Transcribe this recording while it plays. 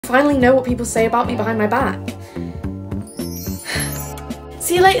finally know what people say about me behind my back.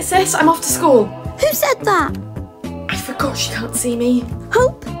 See you later, sis. I'm off to school. Who said that? I forgot she can't see me.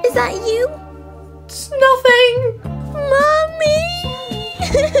 Hope, is that you? It's nothing. Mummy!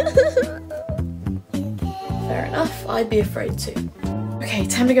 Fair enough. I'd be afraid too. Okay,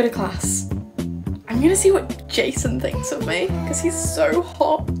 time to go to class. I'm gonna see what Jason thinks of me, because he's so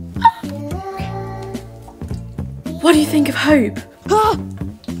hot. What do you think of Hope? Ah!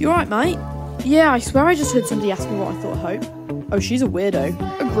 You alright, mate? Yeah, I swear I just heard somebody ask me what I thought of Hope. Oh, she's a weirdo.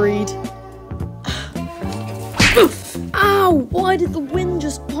 Agreed. Ow! Why did the wind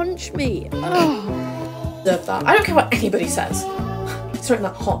just punch me? Oh. Deserve that. I don't care what anybody says. It's not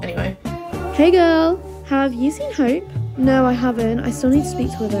that hot anyway. Hey girl, have you seen Hope? No, I haven't. I still need to speak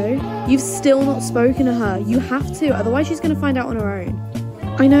to her though. You've still not spoken to her. You have to, otherwise she's going to find out on her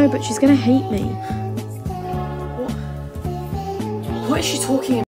own. I know, but she's going to hate me. What is she talking about?